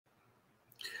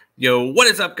Yo, what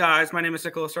is up, guys? My name is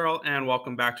Nicholas Earle, and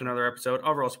welcome back to another episode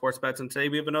of Earle Sports Bets. And today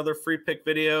we have another free pick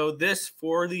video. This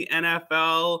for the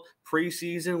NFL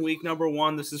preseason week number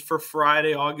 1. This is for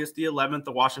Friday, August the 11th.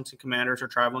 The Washington Commanders are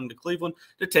traveling to Cleveland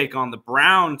to take on the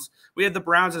Browns. We had the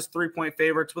Browns as 3-point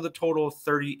favorites with a total of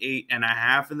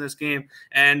 38.5 in this game.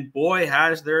 And boy,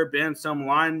 has there been some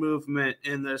line movement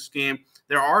in this game.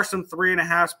 There are some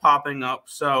 3.5s popping up.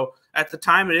 So at the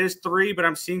time it is 3, but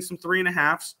I'm seeing some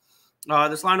 3.5s.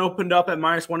 This line opened up at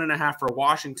 -1.5 for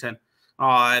Washington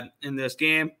in this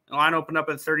game. The line opened up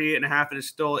at 38.5. It is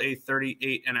still a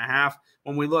 38.5.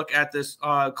 When we look at this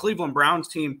Cleveland Browns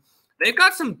team, they've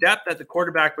got some depth at the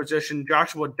quarterback position.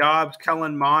 Joshua Dobbs,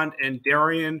 Kellen Mond, and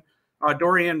Dorian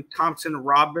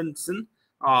Thompson-Robinson,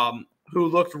 who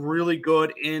looked really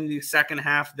good in the second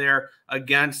half there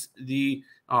against the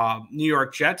New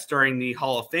York Jets during the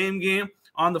Hall of Fame game.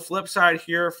 On the flip side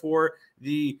here for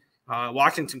the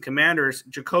Washington Commanders,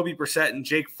 Jacoby Brissett and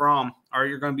Jake Fromm are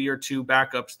going to be your two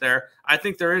backups there. I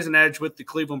think there is an edge with the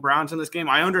Cleveland Browns in this game.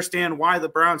 I understand why the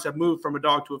Browns have moved from a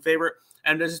dog to a favorite,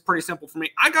 and this is pretty simple for me.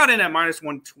 I got in at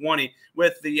 -120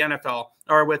 with the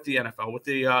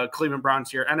Cleveland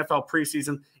Browns here. NFL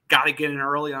preseason, got to get in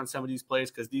early on some of these plays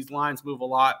because these lines move a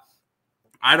lot.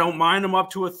 I don't mind them up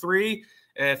to a 3.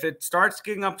 If it starts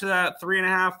getting up to that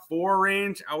 3.5, 4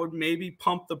 range, I would maybe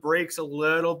pump the brakes a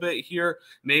little bit here.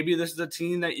 Maybe this is a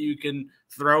team that you can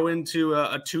throw into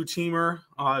a 2-teamer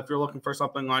if you're looking for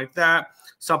something like that.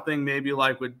 Something maybe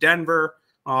like with Denver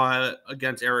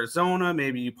against Arizona.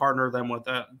 Maybe you partner them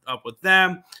up with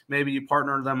them. Maybe you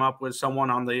partner them up with someone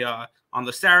on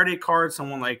the Saturday card,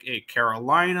 someone like a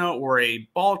Carolina or a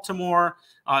Baltimore.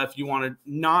 If you want to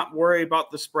not worry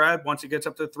about the spread once it gets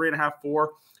up to 3.5,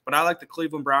 4. But I like the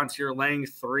Cleveland Browns here laying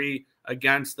 3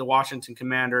 against the Washington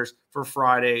Commanders for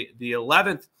Friday the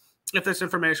 11th. If this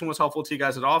information was helpful to you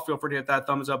guys at all, feel free to hit that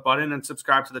thumbs up button and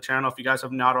subscribe to the channel if you guys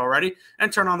have not already,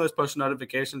 and turn on those push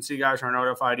notifications so you guys are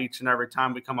notified each and every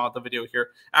time we come out with the video here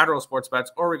at Earle Sports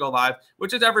Bets, or we go live,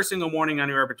 which is every single morning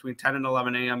anywhere between 10 and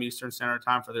 11 a.m. Eastern Standard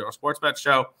Time for the Earle Sports Bets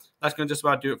show. That's going to just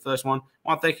about do it for this one. I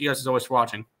want to thank you guys as always for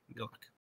watching. Good luck.